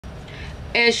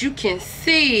as you can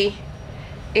see,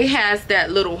 it has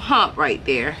that little hump right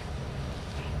there.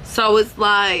 So it's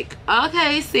like,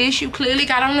 okay, sis, you clearly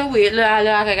got on the wig. Look,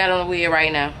 I got on the wig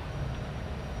right now.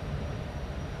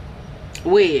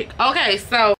 Wig. Okay,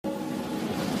 so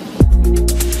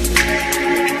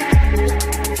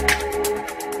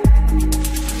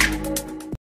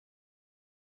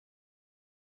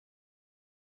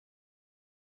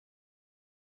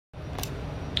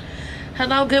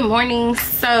hello, good morning.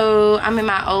 So I'm in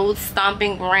my old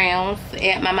stomping grounds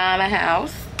at my mama's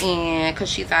house, and because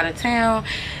she's out of town,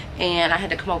 and I had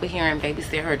to come over here and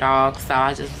babysit her dog. So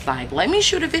I just was like, let me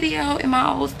shoot a video in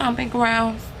my old stomping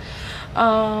grounds,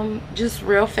 just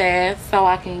real fast, so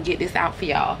I can get this out for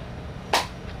y'all.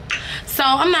 So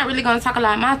I'm not really gonna talk a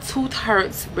lot. My tooth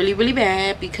hurts really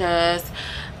bad because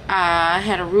I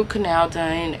had a root canal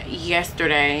done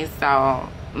yesterday, so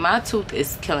my tooth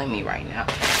is killing me right now.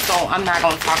 So I'm not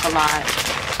gonna talk a lot.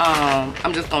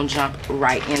 I'm just gonna jump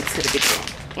right into the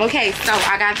video. Okay, so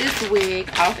I got this wig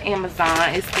off Amazon.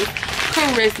 It's this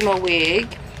Charisma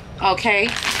wig, okay?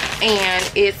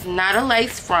 And it's not a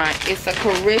lace front. It's a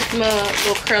Charisma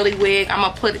little curly wig. I'm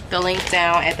gonna put the link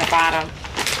down at the bottom.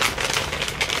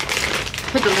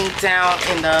 Put the link down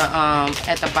in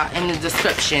the in the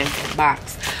description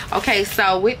box. Okay,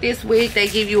 so with this wig, they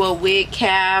give you a wig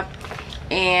cap,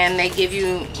 and they give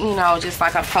you, you know, just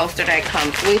like a poster that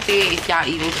comes with it, if y'all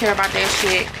even care about that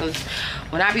shit. Because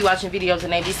when I be watching videos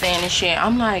and they be saying this shit,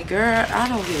 I'm like, girl, I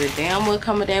don't give a damn what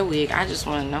come with that wig. I just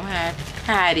want to know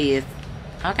how it is.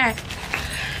 Okay,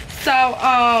 so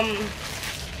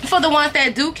for the ones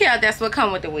that do care, that's what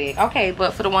come with the wig. Okay,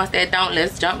 but for the ones that don't,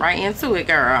 let's jump right into it,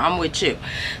 girl. I'm with you.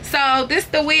 So this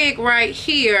the wig right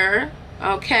here.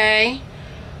 Okay,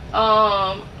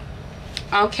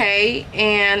 okay,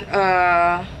 and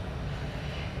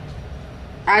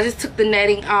I just took the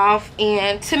netting off,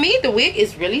 and to me the wig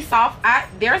is really soft.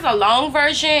 There's a long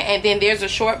version and then there's a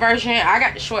short version. I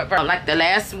got the short version. Like the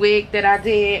last wig that I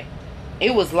did,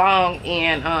 it was long,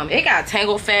 and it got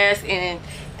tangled fast, and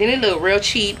then it looked real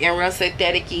cheap and real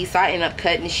synthetic-y. So I ended up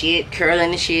cutting the shit,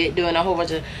 curling the shit, doing a whole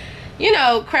bunch of, you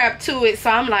know, crap to it. So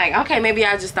I'm like, okay, maybe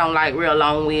I just don't like real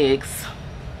long wigs.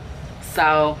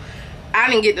 So I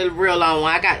didn't get the real long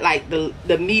one. I got like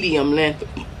the medium length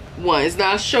one. It's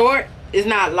not short, it's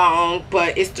not long,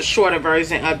 but it's the shorter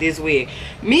version of this wig.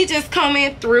 Me just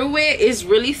coming through it, it's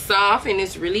really soft and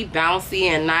it's really bouncy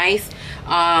and nice,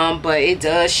 but it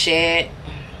does shed.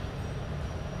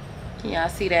 Yeah, I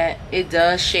see that it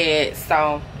does shed.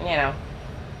 So, you know,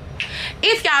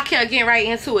 if y'all care, get right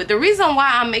into it. The reason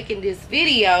why I'm making this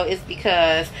video is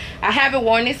because I haven't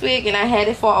worn this wig and I had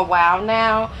it for a while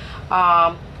now.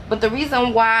 But the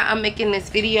reason why I'm making this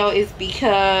video is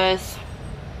because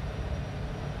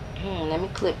let me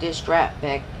clip this strap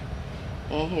back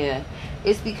in here.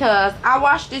 It's because I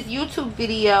watched this YouTube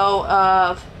video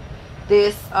of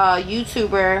this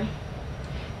YouTuber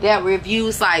that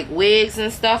reviews like wigs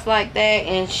and stuff like that,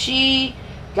 and she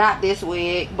got this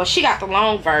wig, but she got the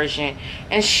long version,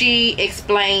 and she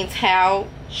explained how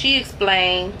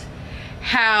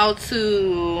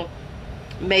to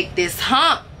make this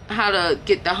hump, how to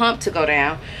get the hump to go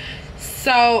down.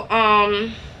 So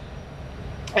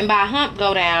and by hump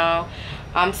go down,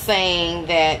 I'm saying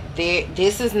that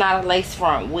this is not a lace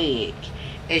front wig.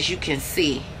 As you can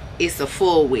see, it's a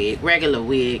full wig, regular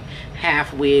wig,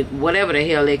 half wig, whatever the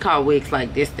hell they call wigs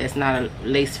like this that's not a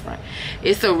lace front.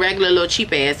 It's a regular little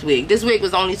cheap ass wig. This wig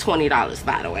was only $20,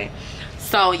 by the way.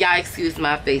 So y'all excuse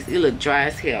my face, it look dry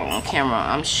as hell on camera,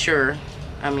 I'm sure.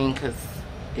 I mean, because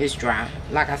it's dry.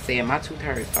 Like I said, my tooth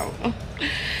hurts, so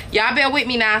y'all bear with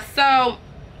me now. So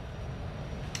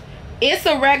it's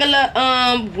a regular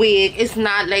wig. It's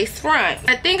not lace front.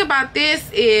 The thing about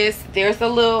this is there's a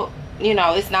little, you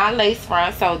know, it's not lace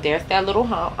front, so there's that little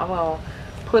hump. I'm gonna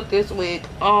put this wig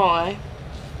on.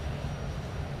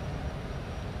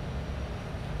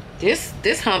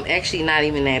 This hump actually not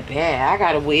even that bad. I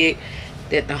got a wig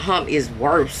that the hump is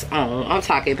worse on. I'm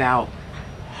talking about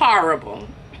horrible.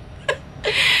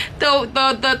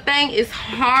 the thing is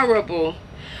horrible.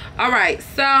 All right,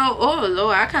 so oh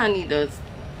Lord, I kind of need to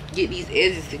get these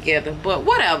edges together, but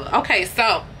whatever. Okay,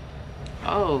 so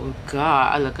oh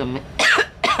God, I look a minute.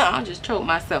 I'll just choke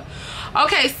myself.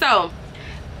 Okay, so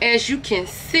as you can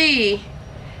see,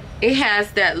 it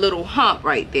has that little hump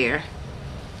right there.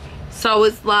 So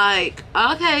it's like,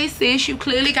 okay, sis, you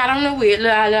clearly got on the wig.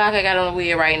 Look, I got on the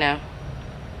wig right now.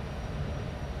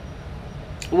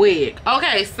 Wig.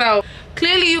 Okay, so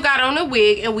clearly you got on the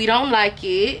wig and we don't like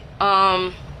it.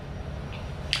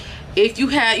 If you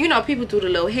have, you know, people do the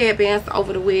little headbands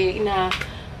over the wig now,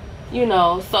 you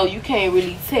know, so you can't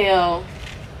really tell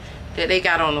that they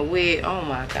got on the wig. Oh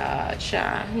my god,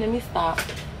 child. Let me stop.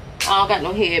 I don't got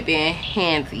no headband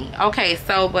handy. Okay,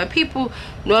 so but people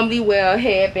normally wear a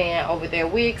headband over their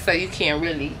wig, so you can't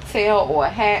really tell, or a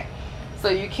hat, so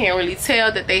you can't really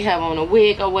tell that they have on a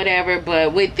wig or whatever.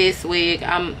 But with this wig,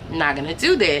 I'm not gonna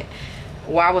do that.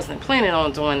 Well, I wasn't planning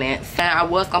on doing that. So I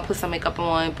was gonna put some makeup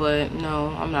on, but no,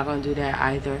 I'm not gonna do that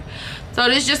either. So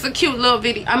this is just a cute little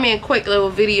video, I mean quick little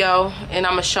video, and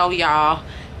I'm gonna show y'all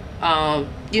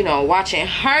you know, watching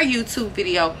her YouTube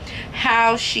video,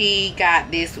 how she got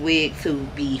this wig to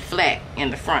be flat in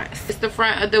the front. It's the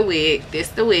front of the wig. This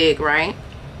the wig, right?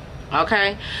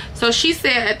 Okay, so she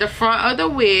said at the front of the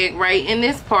wig, right in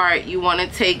this part, you want to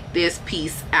take this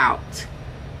piece out.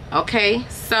 Okay,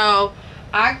 so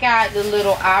I got the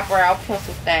little eyebrow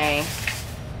pencil thing,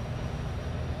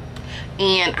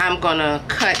 and I'm gonna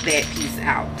cut that piece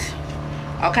out.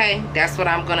 Okay, that's what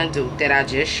I'm gonna do, that I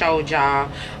just showed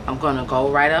y'all. I'm gonna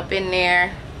go right up in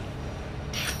there,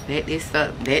 let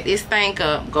this thing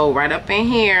up, go right up in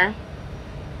here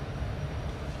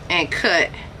and cut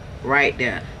right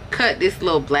there. Cut this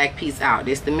little black piece out.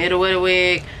 This the middle of the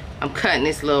wig. I'm cutting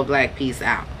this little black piece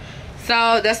out.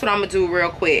 So that's what I'm gonna do real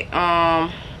quick.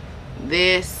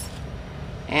 This,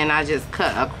 and I just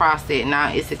cut across it.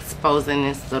 Now it's exposing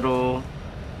this little,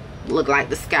 look like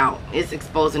the scalp. It's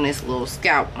exposing this little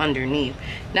scalp underneath.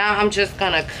 Now I'm just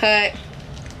gonna cut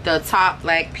the top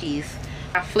black piece.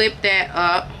 I flipped that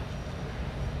up.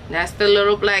 That's the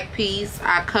little black piece.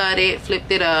 I cut it,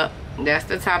 flipped it up. That's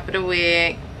the top of the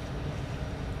wig,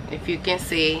 if you can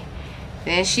see.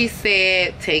 Then she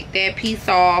said take that piece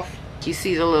off. You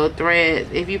see the little threads.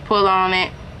 If you pull on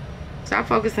it, stop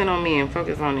focusing on me and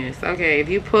focus on this. Okay, if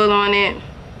you pull on it,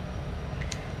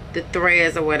 the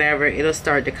threads or whatever, it'll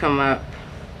start to come up.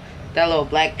 That little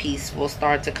black piece will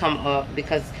start to come up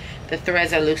because the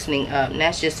threads are loosening up, and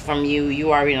that's just from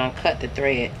you already done cut the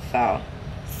thread. So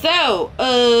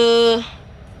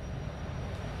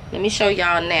let me show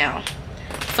y'all now.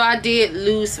 So I did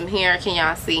lose some hair. Can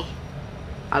y'all see?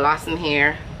 I lost some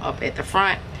hair up at the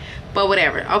front, but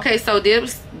whatever. Okay, so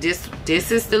this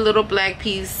is the little black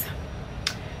piece.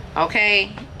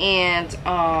 Okay, and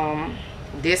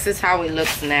this is how it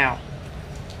looks now.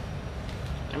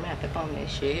 I'm gonna have to comb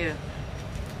this shit here.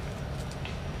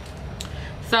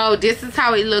 So this is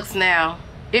how it looks now.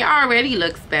 It already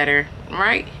looks better,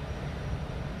 right?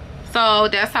 So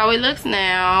that's how it looks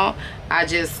now. I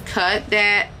just cut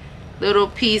that little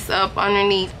piece up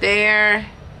underneath there,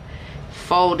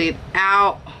 fold it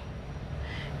out,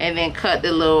 and then cut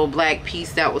the little black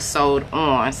piece that was sewed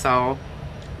on. So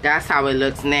that's how it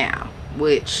looks now,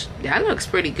 which that looks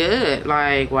pretty good.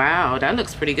 Like, wow, that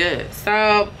looks pretty good.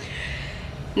 So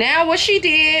now what she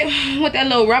did with that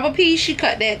little rubber piece, she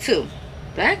cut that too.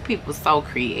 Black people so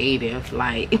creative,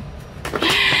 like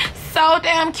so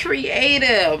damn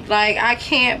creative. Like, I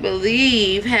can't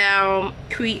believe how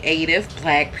creative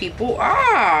black people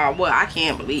are. Well, I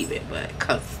can't believe it, but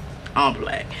because I'm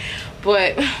black,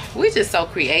 but we just so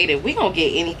creative. We gonna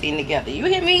get anything together. You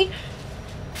hear me?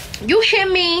 You hear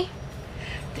me?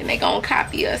 Then they gonna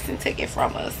copy us and take it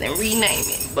from us and rename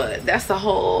it, but that's a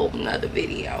whole nother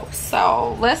video.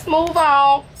 So let's move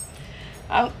on.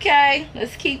 Okay,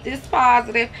 let's keep this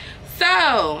positive.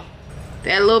 So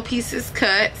that little piece is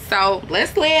cut, so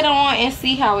let's lay it on and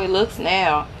see how it looks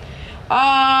now.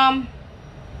 I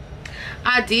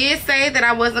did say that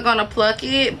I wasn't gonna pluck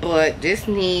it, but this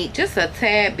need just a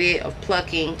tad bit of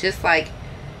plucking, just like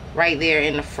right there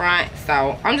in the front.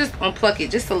 So I'm just gonna pluck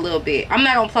it just a little bit. I'm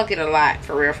not gonna pluck it a lot,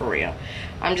 for real.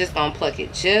 I'm just gonna pluck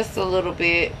it just a little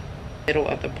bit, middle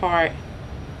of the part,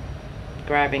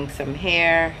 grabbing some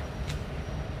hair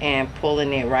and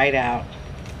pulling it right out.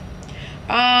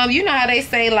 You know how they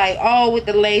say, like, oh, with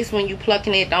the lace, when you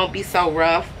plucking it, don't be so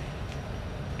rough.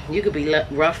 You could be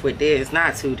rough with this,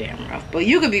 not too damn rough, but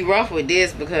you could be rough with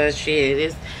this because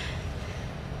shit,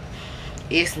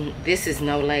 this is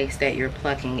no lace that you're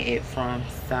plucking it from.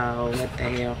 So what the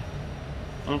hell?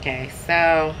 Okay,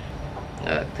 so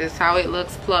look, this is how it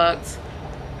looks plucked.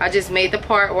 I just made the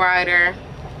part wider.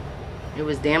 It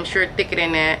was damn sure thicker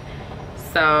than that.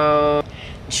 So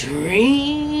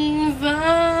dreams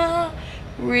are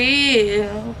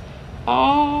real.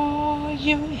 All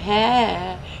you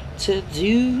have to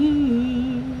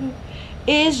do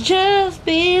is just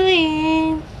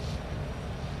believe.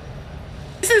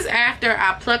 This is after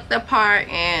I plucked the part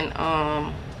and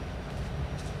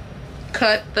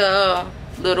cut the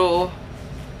little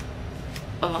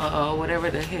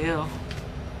whatever the hell,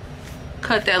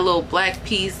 cut that little black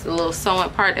piece, the little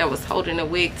sewing part that was holding the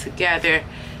wig together.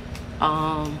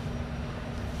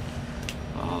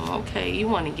 Okay, you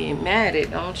want to get mad at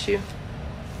it, don't you?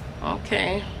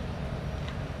 Okay.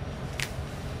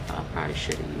 I probably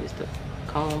should have used the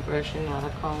comb brush and not a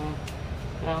comb.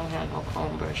 But I don't have no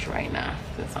comb brush right now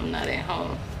since I'm not at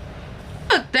home.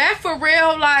 Look, that for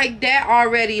real, like, that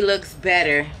already looks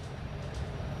better.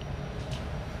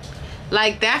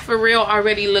 Like, that for real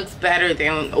already looks better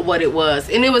than what it was.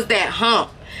 And it was that hump.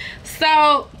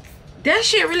 So, that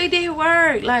shit really did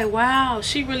work. Like, wow,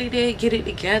 she really did get it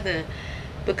together.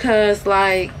 Because,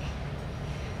 like,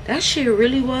 that shit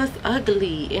really was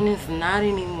ugly. And it's not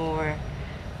anymore.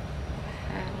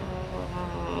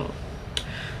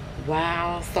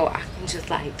 Wow. So, I can just,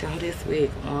 like, throw this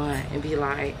wig on and be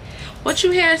like, what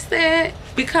you had said?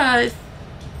 Because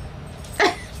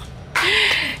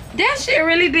that shit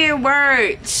really did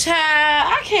work. Child,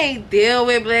 I can't deal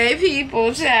with black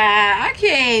people, child. I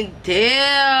can't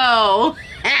deal.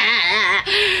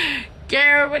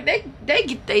 Girl, but they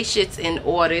get their shits in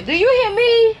order. Do you hear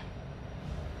me?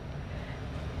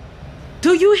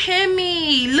 Do you hear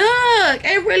me? Look,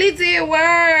 it really did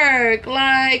work.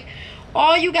 Like,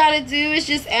 all you gotta do is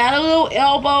just add a little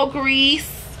elbow grease.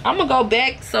 I'm gonna go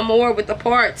back some more with the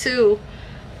part two.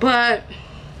 But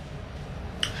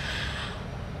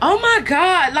oh my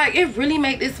god, like, it really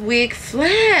made this wig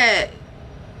flat.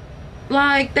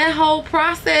 Like, that whole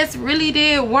process really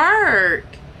did work.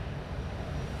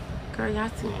 Girl, y'all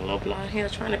see my little blonde hair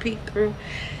trying to peek through.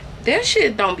 That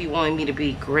shit don't be wanting me to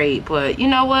be great, but you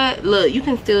know what? Look, you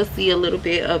can still see a little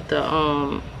bit of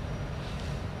the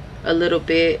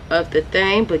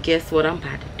thing, but guess what I'm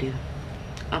about to do?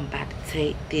 I'm about to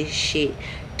take this shit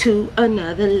to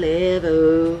another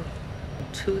level.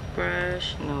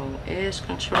 Toothbrush, no edge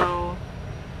control.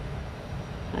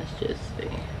 Let's just see.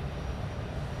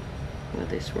 Will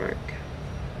this work?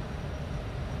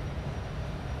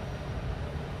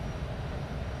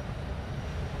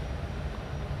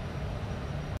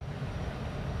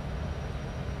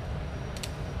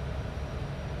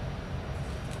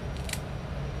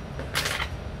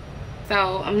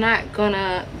 So I'm not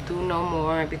gonna do no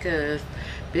more because,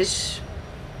 bitch,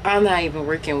 I'm not even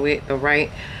working with the right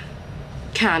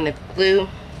kind of glue.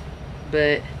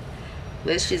 But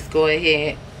let's just go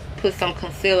ahead, put some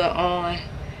concealer on.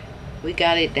 We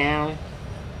got it down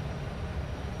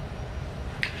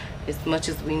as much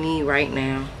as we need right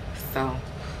now. So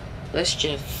let's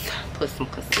just put some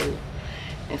concealer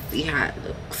and see how it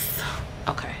looks.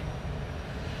 Okay.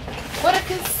 What a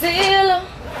concealer.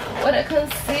 What a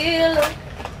concealer.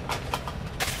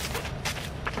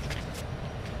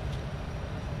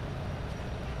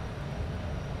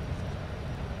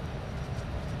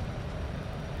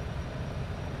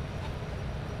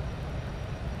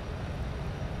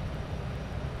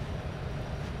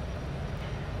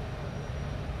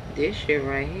 This shit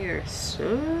right here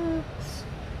sucks.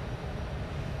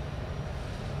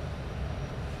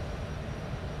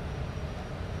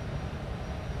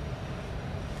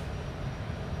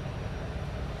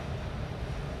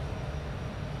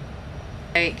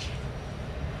 Like,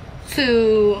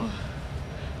 to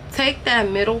take that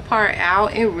middle part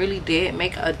out, it really did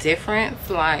make a difference.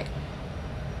 Like,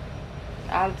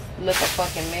 I look a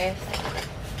fucking mess.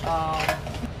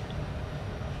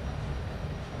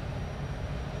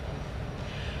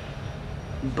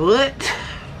 But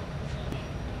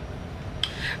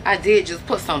I did just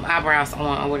put some eyebrows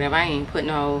on or whatever. I ain't put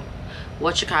no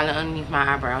underneath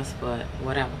my eyebrows, but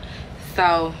whatever.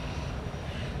 So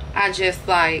I just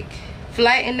like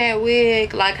flatten that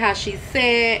wig like how she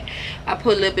said. I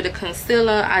put a little bit of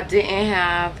concealer. I didn't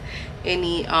have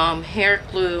any hair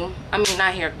glue. I mean,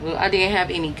 not hair glue. I didn't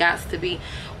have any Gots to Be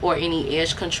or any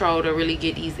edge control to really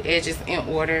get these edges in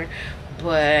order.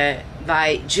 But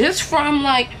like just from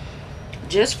like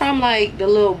the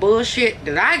little bullshit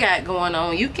that I got going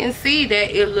on, you can see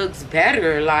that it looks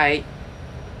better. Like,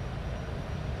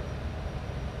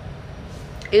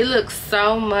 it looks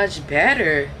so much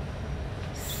better.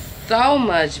 So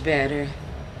much better.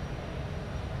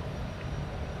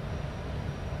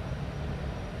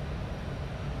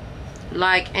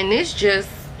 Like, and it's just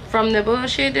from the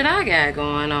bullshit that I got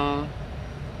going on.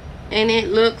 And it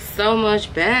looks so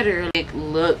much better. It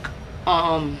look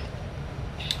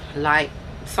like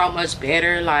so much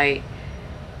better. Like,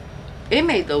 it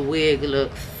made the wig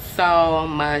look so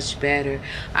much better.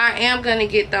 I am gonna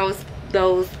get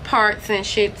those parts and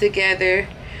shit together,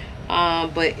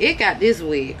 but it got this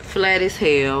wig flat as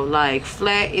hell. Like,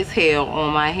 flat as hell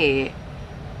on my head.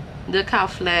 Look how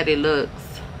flat it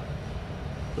looks.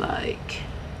 Like,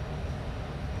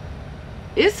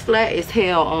 it's flat as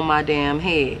hell on my damn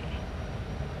head.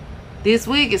 This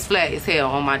wig is flat as hell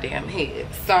on my damn head.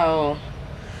 So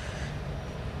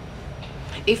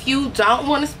if you don't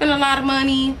want to spend a lot of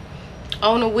money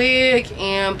on a wig,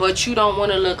 but you don't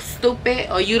want to look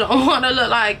stupid, or you don't want to look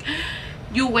like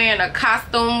you wearing a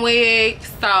costume wig,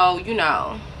 so you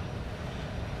know,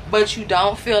 but you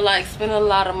don't feel like spending a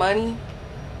lot of money,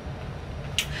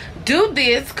 do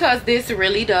this, because this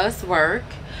really does work.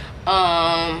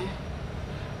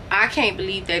 I can't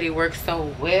believe that it works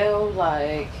so well.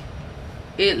 Like,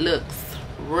 it looks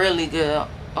really good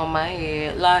on my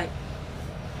head. Like,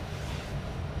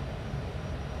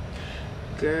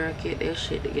 girl, get that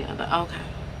shit together. Okay,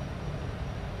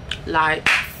 like,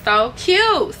 so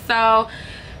cute. So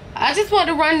I just want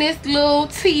to run this little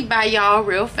tea by y'all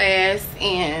real fast,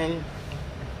 and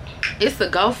it's a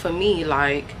go for me.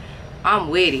 Like, I'm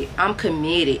with it. I'm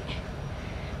committed.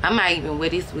 I might even wear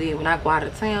this wig when I go out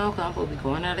of town, because I'm supposed to be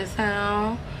going out of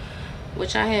town,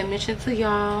 which I had mentioned to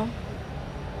y'all.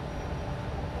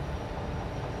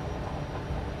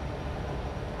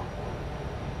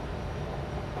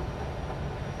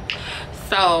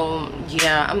 So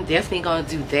yeah, I'm definitely gonna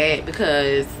do that,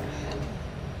 because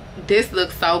this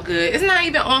looks so good. It's not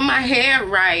even on my hair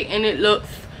right, and it looks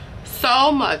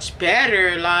so much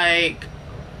better. Like,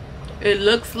 it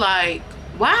looks like,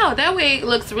 wow, that wig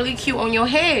looks really cute on your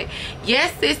head.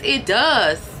 Yes, sis, it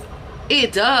does.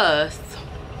 It does.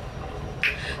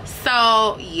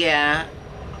 So yeah,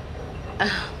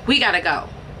 we gotta go.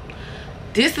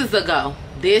 This is a go.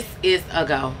 This is a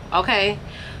go. Okay,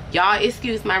 y'all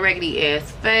excuse my raggedy ass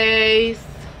face.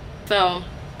 So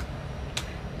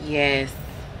yes,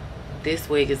 this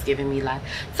wig is giving me life.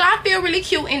 So I feel really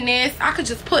cute in this. I could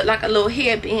just put like a little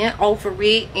headband over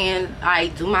it, and I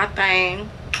do my thing.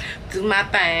 Do my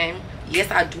thing. Yes,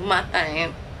 I do my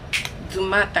thing. Do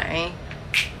my thing.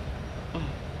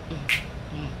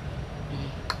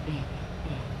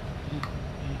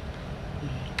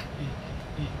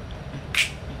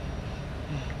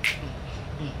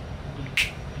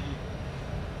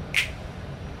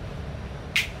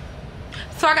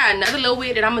 So I got another little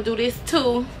wig that I'm gonna do this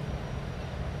too.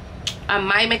 I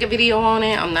might make a video on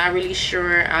it. I'm not really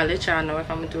sure. I'll let y'all know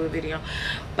if I'm gonna do a video.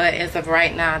 But as of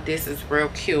right now, this is real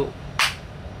cute.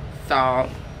 So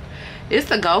it's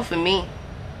a go for me.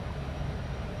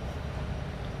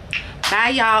 Bye,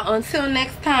 y'all. Until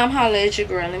next time, holla at your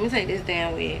girl. Let me take this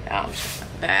damn wig off.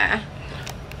 Bye.